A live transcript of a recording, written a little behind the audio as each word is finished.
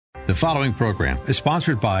The following program is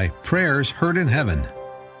sponsored by Prayers Heard in Heaven.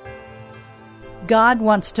 God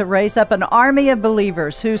wants to raise up an army of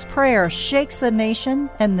believers whose prayer shakes the nation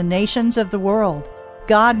and the nations of the world.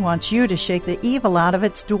 God wants you to shake the evil out of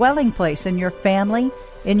its dwelling place in your family,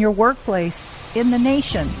 in your workplace, in the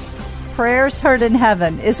nation. Prayers Heard in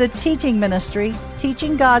Heaven is a teaching ministry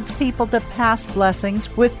teaching God's people to pass blessings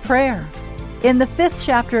with prayer. In the 5th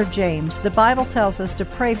chapter of James, the Bible tells us to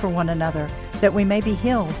pray for one another that we may be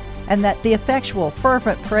healed, and that the effectual,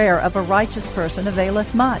 fervent prayer of a righteous person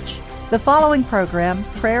availeth much. The following program,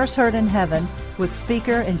 Prayers Heard in Heaven, with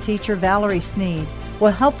speaker and teacher Valerie Sneed,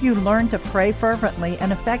 will help you learn to pray fervently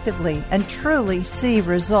and effectively and truly see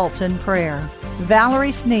results in prayer.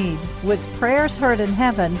 Valerie Sneed with Prayers Heard in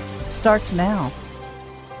Heaven starts now.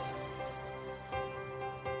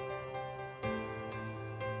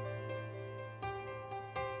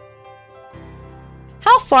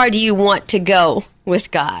 How far do you want to go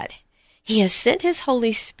with God? He has sent His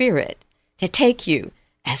Holy Spirit to take you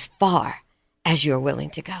as far as you're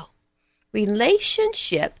willing to go.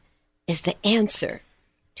 Relationship is the answer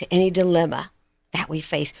to any dilemma that we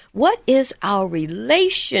face. What is our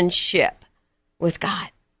relationship with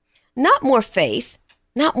God? Not more faith,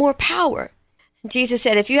 not more power. Jesus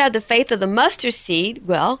said, if you have the faith of the mustard seed,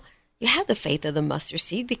 well, you have the faith of the mustard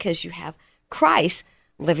seed because you have Christ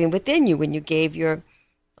living within you. When you gave your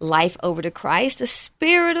life over to Christ, the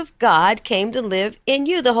Spirit of God came to live in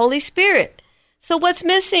you, the Holy Spirit. So what's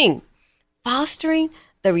missing? Fostering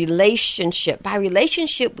the relationship. By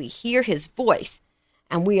relationship, we hear His voice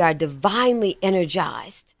and we are divinely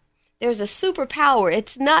energized. There's a superpower.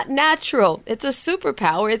 It's not natural. It's a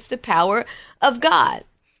superpower. It's the power of God,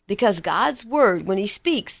 because God's word, when He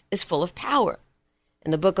speaks, is full of power. In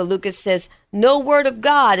the book of Luke, it says, no word of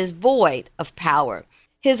God is void of power.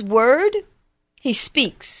 His word, He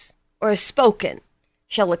speaks or is spoken,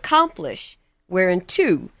 shall accomplish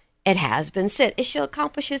whereunto it has been sent. It shall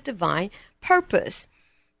accomplish His divine purpose.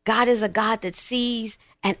 God is a God that sees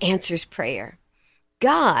and answers prayer.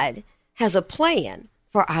 God has a plan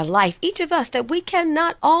for our life, each of us, that we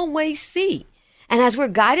cannot always see. And as we're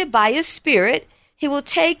guided by His Spirit, He will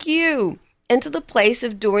take you into the place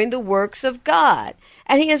of doing the works of God.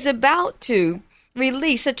 And He is about to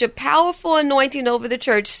release such a powerful anointing over the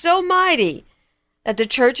church, so mighty that the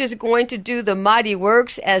church is going to do the mighty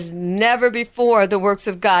works as never before the works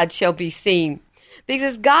of God shall be seen.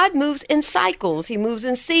 Because God moves in cycles. He moves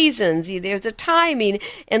in seasons. There's a timing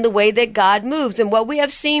in the way that God moves. And what we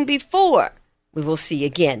have seen before, we will see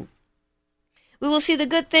again. We will see the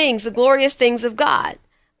good things, the glorious things of God.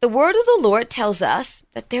 The word of the Lord tells us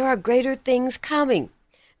that there are greater things coming,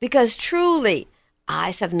 because truly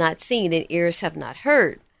eyes have not seen and ears have not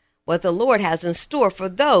heard what the Lord has in store for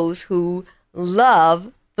those who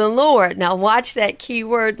love the Lord. Now watch that key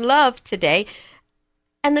word, love, today.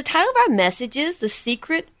 And the title of our message is The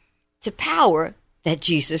Secret to Power That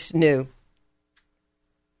Jesus Knew.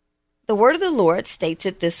 The word of the Lord states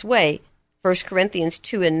it this way, 1 Corinthians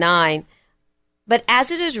 2:9. But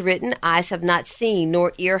as it is written, eyes have not seen,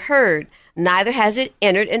 nor ear heard, neither has it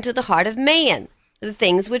entered into the heart of man, the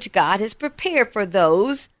things which God has prepared for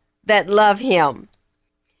those that love Him.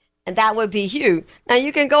 And that would be you. Now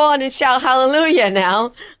you can go on and shout hallelujah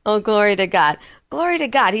now. Oh, glory to God. Glory to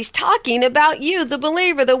God. He's talking about you, the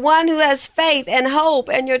believer, the one who has faith and hope,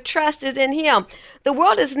 and your trust is in Him. The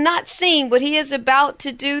world has not seen what He is about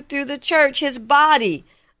to do through the church, His body,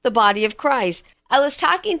 the body of Christ. I was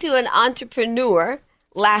talking to an entrepreneur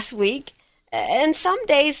last week, and some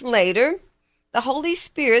days later, the Holy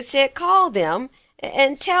Spirit said, call them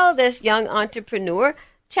and tell this young entrepreneur,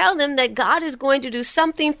 tell them that God is going to do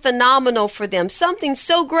something phenomenal for them, something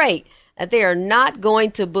so great that they are not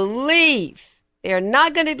going to believe. They are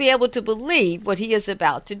not going to be able to believe what He is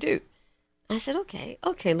about to do. I said,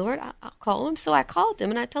 okay, Lord, I'll call them. So I called them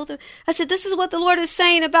and I told them, I said, this is what the Lord is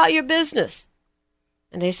saying about your business.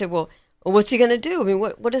 And they said, well, what's He going to do? I mean,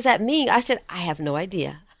 what does that mean? I said, I have no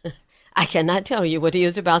idea. I cannot tell you what He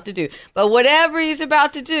is about to do. But whatever He's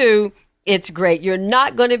about to do, it's great. You're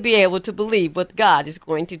not going to be able to believe what God is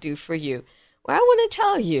going to do for you. Well, I want to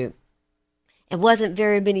tell you, it wasn't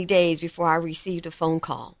very many days before I received a phone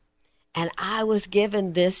call. And I was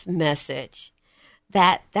given this message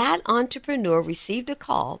that entrepreneur received a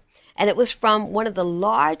call, and it was from one of the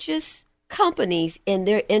largest companies in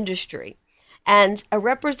their industry. And a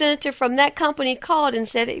representative from that company called and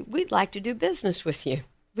said, hey, we'd like to do business with you.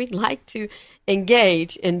 We'd like to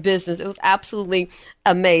engage in business. It was absolutely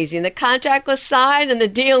amazing. The contract was signed and the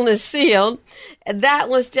deal is sealed. And that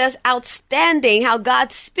was just outstanding how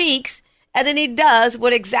God speaks and then he does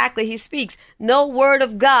what exactly he speaks. No word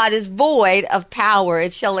of God is void of power.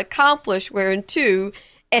 It shall accomplish whereunto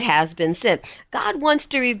it has been sent. God wants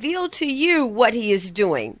to reveal to you what he is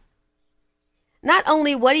doing. Not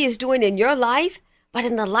only what he is doing in your life, but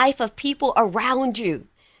in the life of people around you.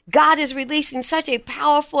 God is releasing such a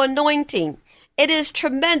powerful anointing. It is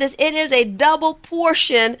tremendous. It is a double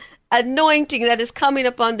portion anointing that is coming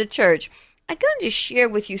upon the church. I'm going to share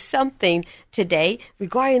with you something today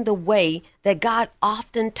regarding the way that God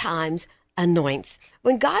oftentimes anoints.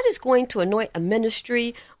 When God is going to anoint a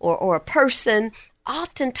ministry or a person,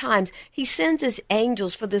 oftentimes he sends his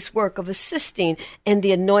angels for this work of assisting in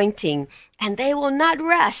the anointing, and they will not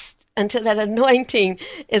rest until that anointing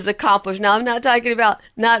is accomplished. Now, I'm not talking about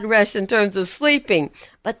not rest in terms of sleeping,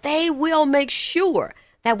 but they will make sure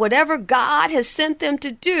that whatever God has sent them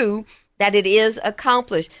to do, that it is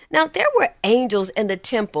accomplished. Now, there were angels in the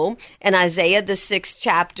temple in Isaiah, the 6th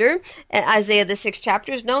chapter. And Isaiah, the 6th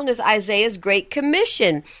chapter, is known as Isaiah's Great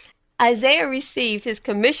Commission. Isaiah received his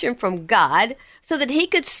commission from God so that he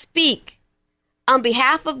could speak on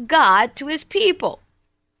behalf of God to his people.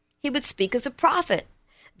 He would speak as a prophet.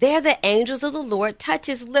 There the angels of the Lord touch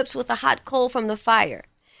his lips with a hot coal from the fire.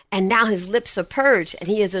 And now his lips are purged, and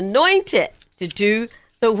he is anointed to do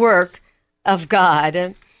the work of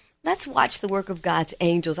God. Let's watch the work of God's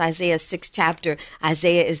angels. Isaiah 6th chapter.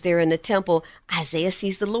 Isaiah is there in the temple. Isaiah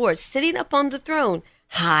sees the Lord sitting upon the throne,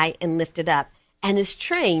 high and lifted up, and his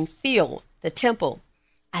train fill the temple.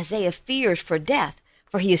 Isaiah fears for death,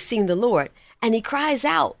 for he has seen the Lord, and he cries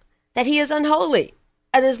out that he is unholy,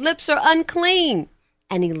 and his lips are unclean,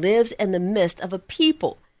 and he lives in the midst of a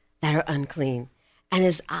people that are unclean, and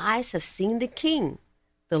his eyes have seen the King,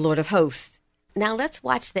 the Lord of hosts. Now let's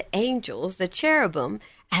watch the angels, the cherubim,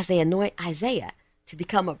 as they anoint Isaiah to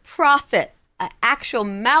become a prophet, an actual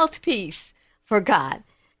mouthpiece for God.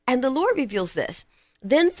 And the Lord reveals this.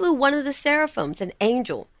 Then flew one of the seraphims, an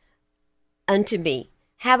angel, unto me,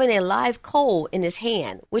 having a live coal in his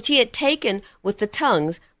hand, which he had taken with the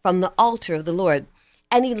tongues from the altar of the Lord.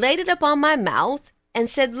 And he laid it upon my mouth, and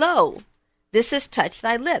said, Lo, this has touched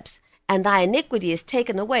thy lips, and thy iniquity is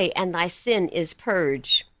taken away, and thy sin is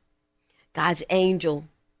purged. God's angel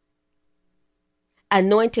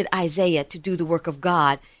anointed Isaiah to do the work of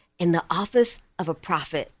God in the office of a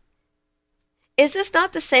prophet. Is this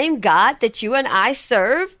not the same God that you and I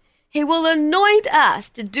serve? He will anoint us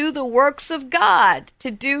to do the works of God, to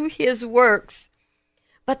do his works.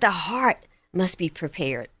 But the heart must be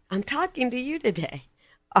prepared. I'm talking to you today.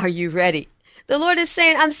 Are you ready? The Lord is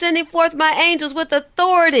saying, I'm sending forth my angels with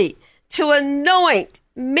authority to anoint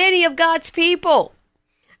many of God's people.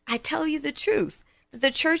 I tell you the truth, that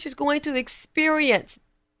the church is going to experience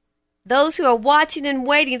those who are watching and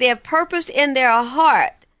waiting. They have purposed in their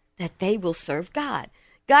heart that they will serve God.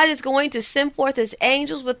 God is going to send forth his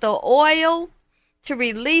angels with the oil to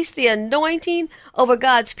release the anointing over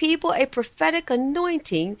God's people. A prophetic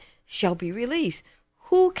anointing shall be released.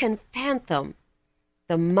 Who can fathom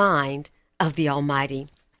the mind of the Almighty?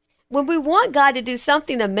 When we want God to do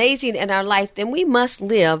something amazing in our life, then we must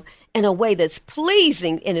live in a way that's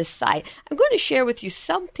pleasing in his sight. I'm going to share with you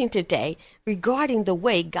something today regarding the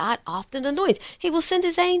way God often anoints. He will send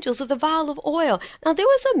his angels with a vial of oil. Now, there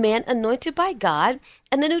was a man anointed by God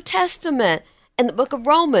in the New Testament. In the book of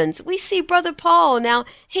Romans, we see Brother Paul. Now,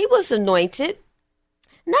 he was anointed.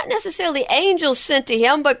 Not necessarily angels sent to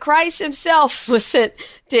him, but Christ himself was sent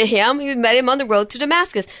to him. He met him on the road to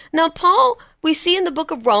Damascus. Now, Paul, we see in the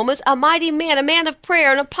book of Romans, a mighty man, a man of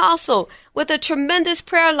prayer, an apostle with a tremendous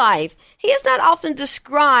prayer life. He is not often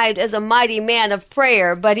described as a mighty man of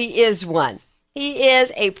prayer, but he is one. He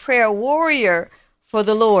is a prayer warrior for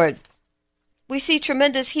the Lord. We see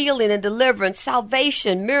tremendous healing and deliverance,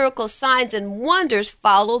 salvation, miracles, signs, and wonders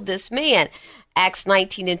follow this man. Acts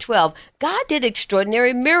 19 and 12. God did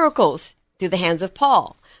extraordinary miracles through the hands of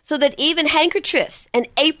Paul, so that even handkerchiefs and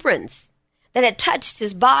aprons that had touched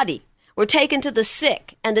his body were taken to the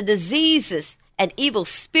sick, and the diseases and evil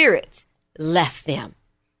spirits left them.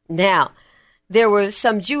 Now, there were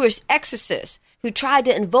some Jewish exorcists who tried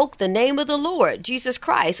to invoke the name of the Lord, Jesus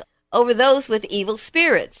Christ, over those with evil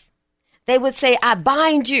spirits. They would say, I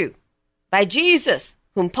bind you by Jesus,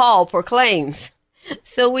 whom Paul proclaims.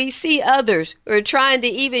 So we see others who are trying to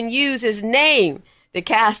even use his name to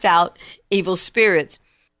cast out evil spirits.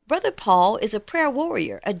 Brother Paul is a prayer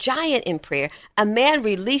warrior, a giant in prayer, a man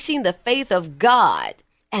releasing the faith of God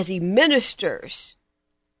as he ministers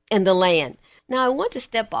in the land. Now, I want to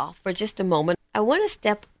step off for just a moment. I want to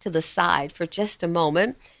step to the side for just a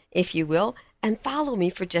moment, if you will, and follow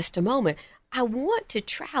me for just a moment. I want to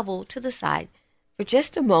travel to the side for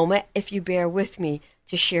just a moment, if you bear with me,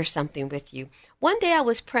 to share something with you. One day I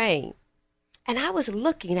was praying, and I was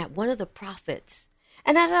looking at one of the prophets.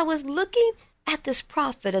 And as I was looking at this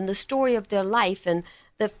prophet and the story of their life and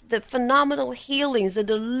the phenomenal healings, the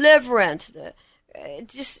deliverance,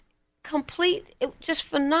 just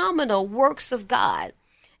phenomenal works of God.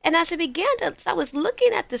 And as I was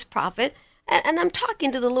looking at this prophet, and I'm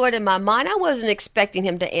talking to the Lord in my mind. I wasn't expecting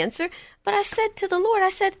him to answer, but I said to the Lord,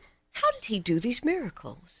 how did he do these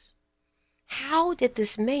miracles? How did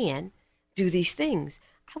this man do these things?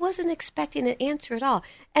 I wasn't expecting an answer at all.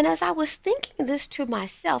 And as I was thinking this to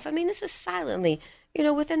myself, this is silently,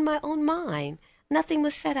 within my own mind. Nothing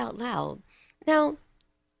was said out loud. Now,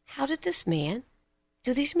 how did this man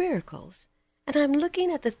do these miracles? And I'm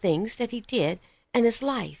looking at the things that he did in his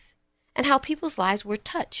life and how people's lives were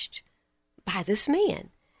touched by this man.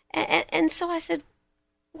 And so I said,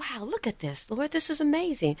 wow, look at this, Lord, this is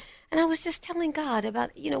amazing. And I was just telling God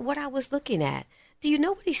about, what I was looking at. Do you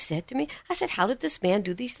know what he said to me? I said, how did this man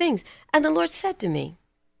do these things? And the Lord said to me,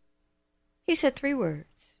 he said 3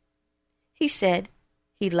 words. He said,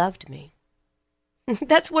 he loved me.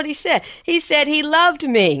 That's what he said. He said he loved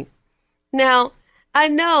me. Now, I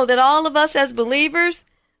know that all of us as believers,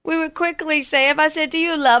 we would quickly say, if I said, do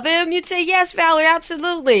you love him? You'd say, yes, Valerie,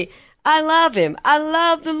 absolutely. I love him. I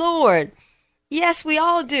love the Lord. Yes, we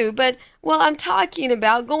all do. But, I'm talking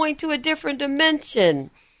about going to a different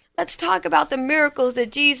dimension. Let's talk about the miracles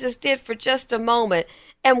that Jesus did for just a moment.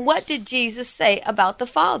 And what did Jesus say about the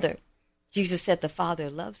Father? Jesus said, the Father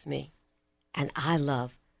loves me, and I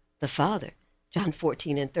love the Father. John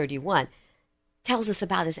 14:31 tells us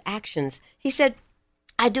about his actions. He said,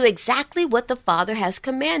 I do exactly what the Father has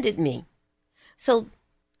commanded me, so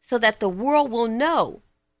that the world will know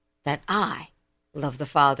that I love the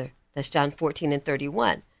Father. That's John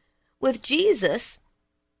 14:31. With Jesus,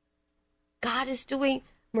 God is doing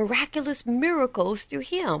miraculous miracles through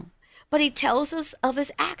him, but he tells us of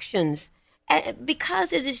his actions. And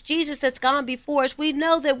because it is Jesus that's gone before us, we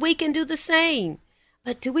know that we can do the same.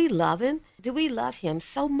 But do we love him? Do we love him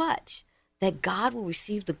so much that God will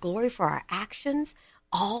receive the glory for our actions,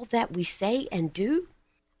 all that we say and do?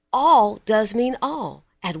 All does mean all.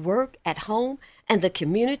 At work, at home, and the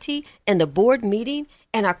community, and the board meeting,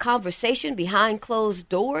 and our conversation behind closed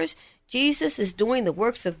doors. Jesus is doing the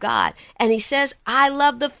works of God. And he says, I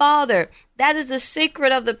love the Father. That is the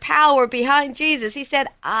secret of the power behind Jesus. He said,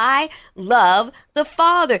 I love the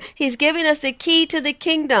Father. He's giving us the key to the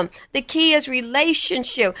kingdom. The key is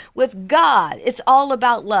relationship with God. It's all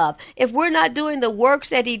about love. If we're not doing the works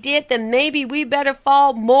that he did, then maybe we better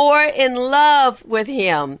fall more in love with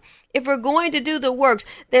him. If we're going to do the works,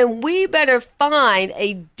 then we better find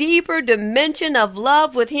a deeper dimension of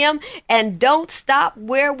love with him and don't stop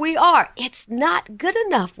where we are. It's not good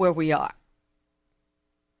enough where we are.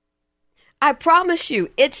 I promise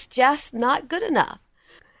you, it's just not good enough.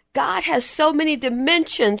 God has so many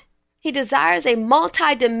dimensions. He desires a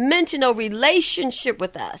multi-dimensional relationship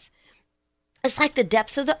with us. It's like the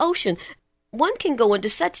depths of the ocean. One can go into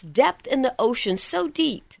such depth in the ocean, so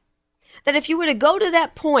deep, that if you were to go to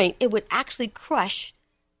that point, it would actually crush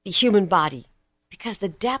the human body because the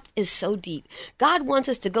depth is so deep. God wants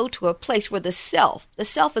us to go to a place where the self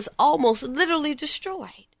is almost literally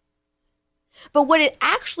destroyed. But what it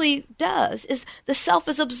actually does is the self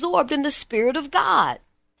is absorbed in the Spirit of God.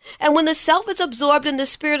 And when the self is absorbed in the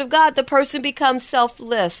Spirit of God, the person becomes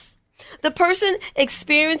selfless. The person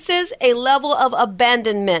experiences a level of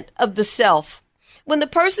abandonment of the self. When the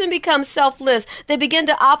person becomes selfless, they begin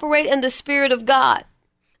to operate in the Spirit of God.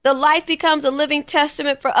 The life becomes a living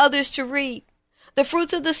testament for others to read. The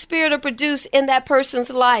fruits of the Spirit are produced in that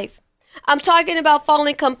person's life. I'm talking about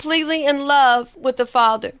falling completely in love with the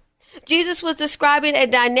Father. Jesus was describing a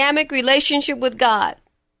dynamic relationship with God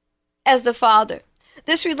as the Father.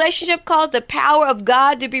 This relationship caused the power of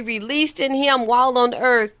God to be released in him while on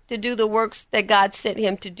earth to do the works that God sent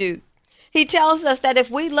him to do. He tells us that if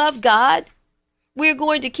we love God, we're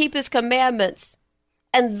going to keep his commandments.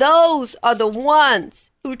 And those are the ones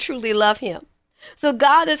who truly love him. So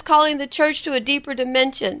God is calling the church to a deeper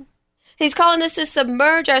dimension. He's calling us to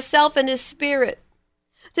submerge ourselves in his Spirit,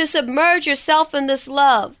 to submerge yourself in this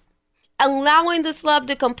love, allowing this love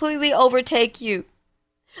to completely overtake you.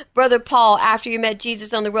 Brother Paul, after he met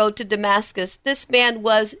Jesus on the road to Damascus, this man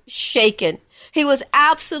was shaken. He was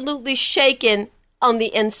absolutely shaken on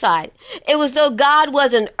the inside. It was though God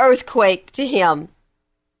was an earthquake to him.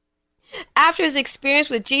 After his experience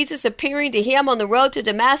with Jesus appearing to him on the road to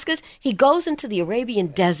Damascus, he goes into the Arabian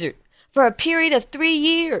desert for a period of 3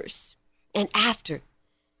 years. And after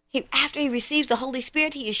he receives the Holy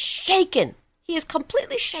Spirit, he is shaken. He is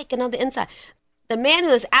completely shaken on the inside. The man who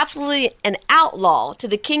is absolutely an outlaw to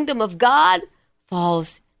the kingdom of God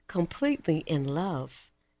falls completely in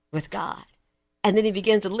love with God. And then he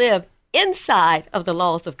begins to live inside of the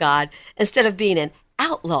laws of God instead of being an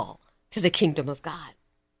outlaw to the kingdom of God.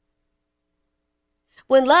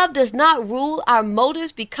 When love does not rule, our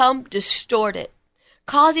motives become distorted,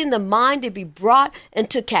 causing the mind to be brought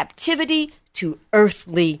into captivity to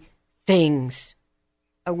earthly things.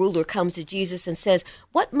 A ruler comes to Jesus and says,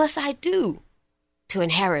 "What must I do to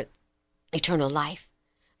inherit eternal life?"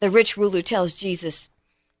 The rich ruler tells Jesus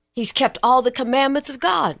he's kept all the commandments of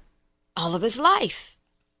God all of his life.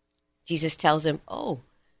 Jesus tells him, "Oh,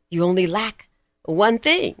 you only lack one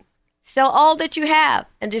thing. Sell all that you have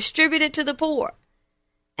and distribute it to the poor,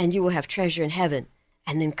 and you will have treasure in heaven,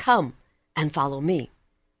 and then come and follow me."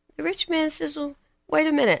 The rich man says, "Well, wait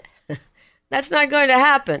a minute. That's not going to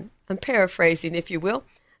happen." I'm paraphrasing, if you will.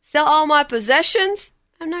 "Sell all my possessions?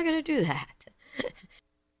 I'm not going to do that."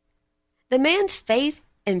 The man's faith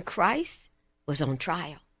in Christ was on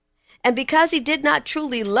trial. And because he did not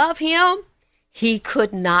truly love him, he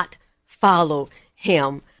could not follow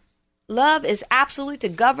him. Love is absolute to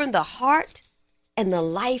govern the heart and the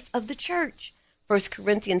life of the church. 1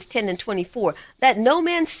 Corinthians 10:24, "Let no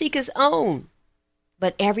man seek his own,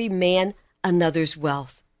 but every man another's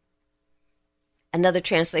wealth." Another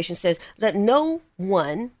translation says, "Let no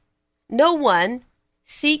one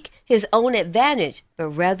seek his own advantage, but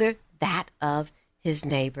rather that of his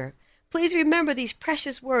neighbor." Please remember these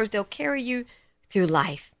precious words. They'll carry you through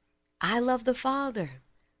life. I love the Father.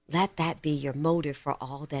 Let that be your motive for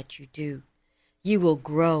all that you do. You will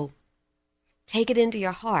grow. Take it into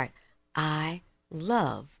your heart. I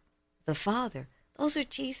love the Father. Those are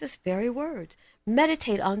Jesus' very words.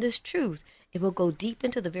 Meditate on this truth. It will go deep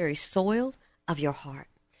into the very soil of your heart.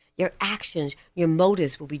 Your actions, your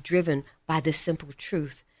motives will be driven by this simple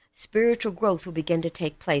truth. Spiritual growth will begin to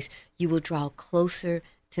take place. You will draw closer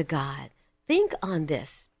to God. Think on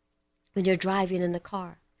this when you're driving in the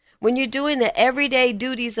car. When you're doing the everyday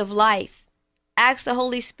duties of life, ask the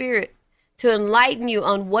Holy Spirit to enlighten you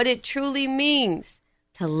on what it truly means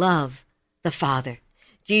to love the Father.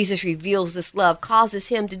 Jesus reveals this love, causes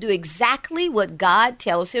him to do exactly what God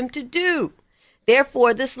tells him to do.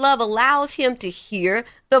 Therefore, this love allows him to hear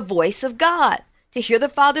the voice of God, to hear the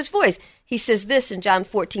Father's voice. He says this in John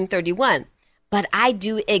 14:31, "But I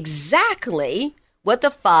do exactly what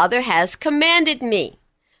the Father has commanded me,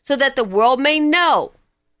 so that the world may know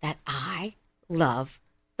that I love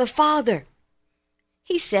the Father."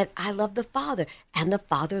 He said, "I love the Father, and the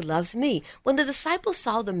Father loves me." When the disciples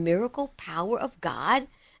saw the miracle power of God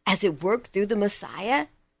as it worked through the Messiah,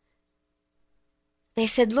 they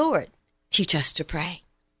said, "Lord, teach us to pray."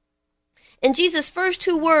 In Jesus' first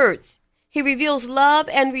two words, he reveals love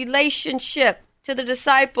and relationship to the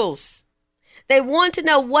disciples. They want to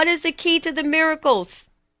know, what is the key to the miracles?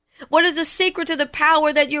 What is the secret to the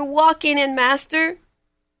power that you're walking in, Master?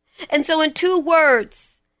 And so in two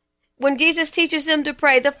words, when Jesus teaches them to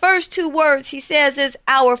pray, the first two words he says is,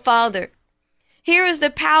 "Our Father." Here is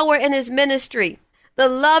the power in his ministry, the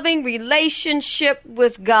loving relationship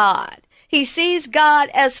with God. He sees God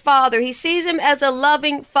as Father. He sees him as a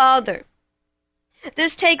loving Father.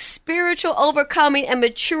 This takes spiritual overcoming and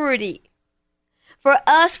maturity. For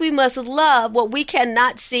us, we must love what we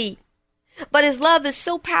cannot see. But his love is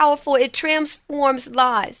so powerful, it transforms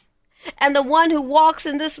lives. And the one who walks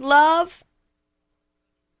in this love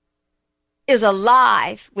is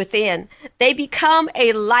alive within. They become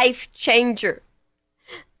a life changer.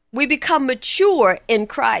 We become mature in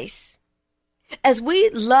Christ. As we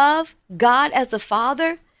love God as the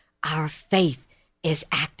Father, our faith is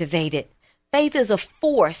activated. Faith is a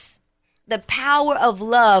force. The power of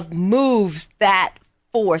love moves that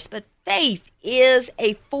force, but faith is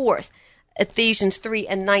a force. Ephesians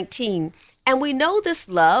 3:19. And we know this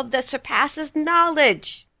love that surpasses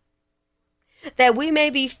knowledge, that we may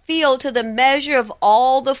be filled to the measure of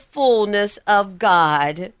all the fullness of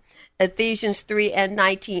God. Ephesians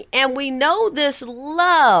 3:19. And we know this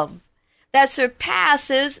love that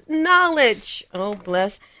surpasses knowledge. Oh,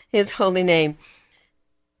 bless his holy name.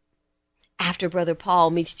 After Brother Paul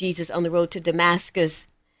meets Jesus on the road to Damascus,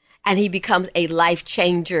 and he becomes a life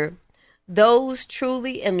changer, those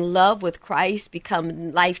truly in love with Christ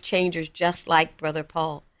become life changers just like Brother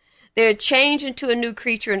Paul. They're changed into a new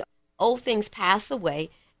creature, and old things pass away,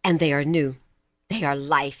 and they are new. They are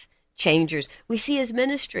life changers. We see his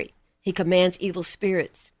ministry. He commands evil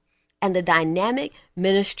spirits, and the dynamic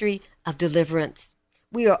ministry of deliverance.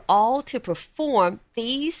 We are all to perform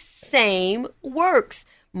these same works.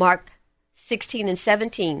 Mark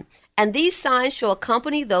 16:17. And these signs shall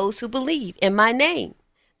accompany those who believe in my name.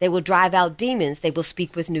 They will drive out demons. They will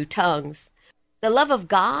speak with new tongues. The love of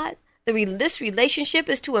God, this relationship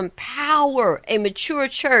is to empower a mature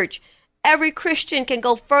church. Every Christian can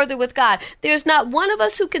go further with God. There's not one of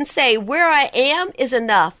us who can say, where I am is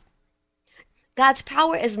enough. God's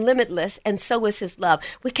power is limitless, and so is his love.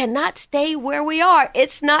 We cannot stay where we are.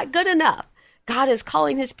 It's not good enough. God is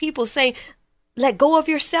calling his people, saying, let go of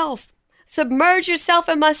yourself. Submerge yourself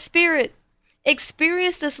in my spirit.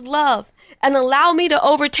 Experience this love and allow me to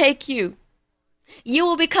overtake you. You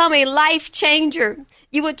will become a life changer.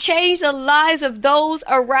 You will change the lives of those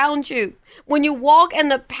around you when you walk in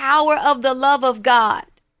the power of the love of God.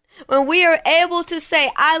 When we are able to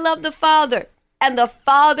say, I love the Father and the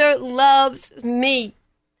Father loves me.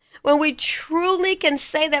 When we truly can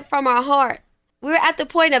say that from our heart, we're at the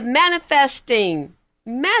point of manifesting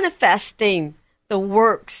the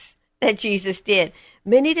works that Jesus did.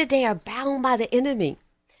 Many today are bound by the enemy,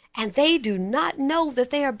 and they do not know that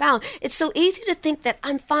they are bound. It's so easy to think that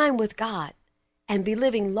I'm fine with God and be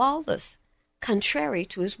living lawless, contrary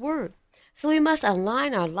to his word. So we must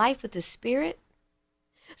align our life with the Spirit.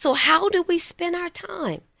 So how do we spend our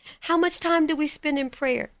time? How much time do we spend in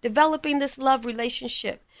prayer, developing this love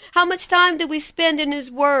relationship? How much time do we spend in his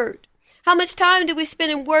word? How much time do we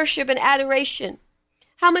spend in worship and adoration?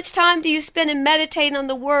 How much time do you spend in meditating on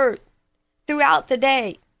the word throughout the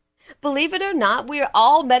day? Believe it or not, we are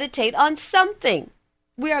all meditate on something.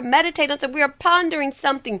 We are meditating on something. We are pondering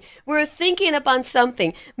something. We're thinking upon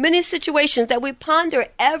something. Many situations that we ponder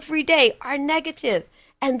every day are negative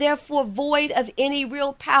and therefore void of any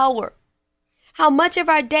real power. How much of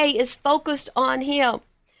our day is focused on him?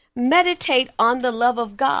 Meditate on the love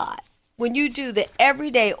of God. When you do the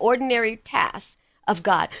everyday, ordinary tasks of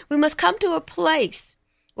God, we must come to a place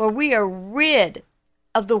where we are rid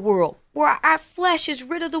of the world, where our flesh is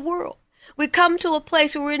rid of the world. We come to a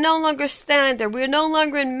place where we're no longer slander, we're no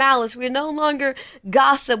longer in malice, we're no longer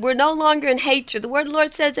gossip, we're no longer in hatred. The word of the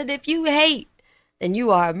Lord says that if you hate, then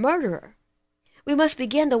you are a murderer. We must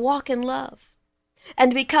begin to walk in love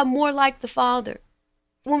and to become more like the Father.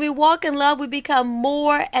 When we walk in love, we become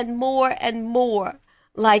more and more and more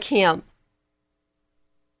like him.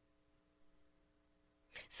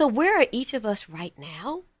 So where are each of us right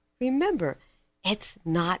now? Remember, it's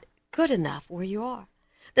not good enough where you are.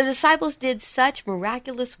 The disciples did such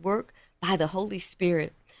miraculous work by the Holy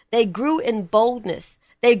Spirit. They grew in boldness.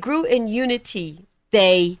 They grew in unity.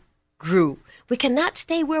 They grew. We cannot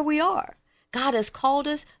stay where we are. God has called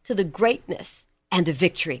us to the greatness and the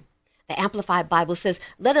victory. The Amplified Bible says,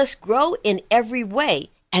 let us grow in every way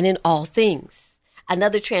and in all things.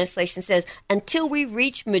 Another translation says, until we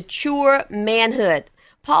reach mature manhood.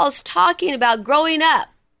 Paul's talking about growing up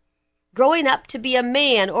to be a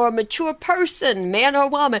man or a mature person, man or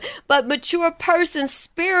woman, but mature person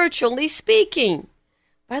spiritually speaking.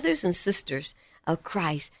 Brothers and sisters of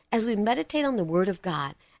Christ, as we meditate on the Word of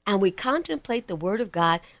God and we contemplate the Word of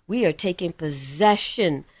God, we are taking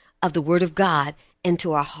possession of the Word of God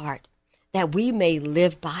into our heart, that we may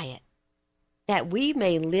live by it, that we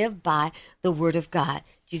may live by the Word of God.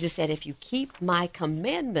 Jesus said, if you keep my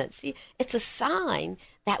commandments, see, it's a sign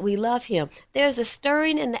that we love him. There's a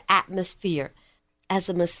stirring in the atmosphere as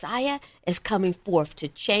the Messiah is coming forth to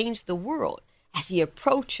change the world. As he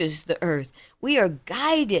approaches the earth, we are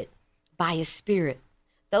guided by his Spirit.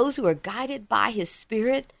 Those who are guided by his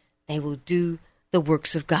Spirit, they will do the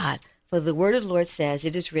works of God. For the word of the Lord says,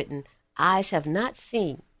 it is written, eyes have not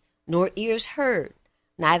seen, nor ears heard,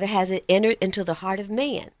 neither has it entered into the heart of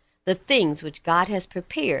man, the things which God has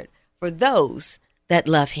prepared for those that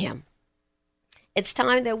love him. It's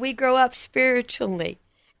time that we grow up spiritually.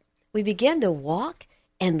 We begin to walk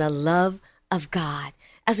in the love of God.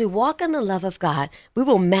 As we walk in the love of God, we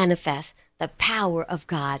will manifest the power of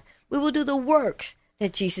God. We will do the works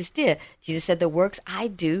that Jesus did. Jesus said, the works I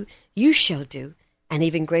do, you shall do, and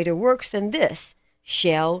even greater works than this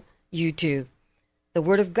shall you do. The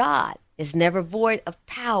word of God is never void of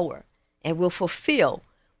power and will fulfill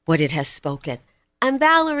what it has spoken. I'm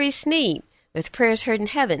Valerie Sneed with Prayers Heard in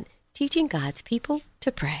Heaven, teaching God's people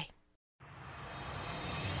to pray.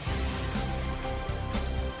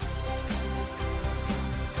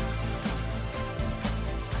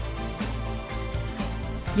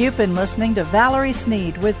 You've been listening to Valerie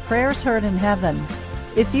Sneed with Prayers Heard in Heaven.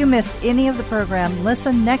 If you missed any of the program,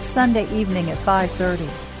 listen next Sunday evening at 5:30.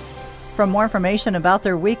 For more information about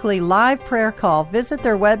their weekly live prayer call, visit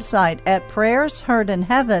their website at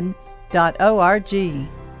prayersheardinheaven.org.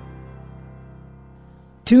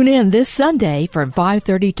 Tune in this Sunday from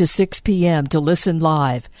 5:30 to 6 p.m. to listen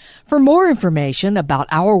live. For more information about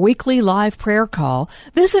our weekly live prayer call,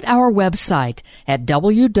 visit our website at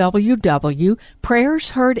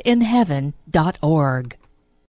www.prayersheardinheaven.org.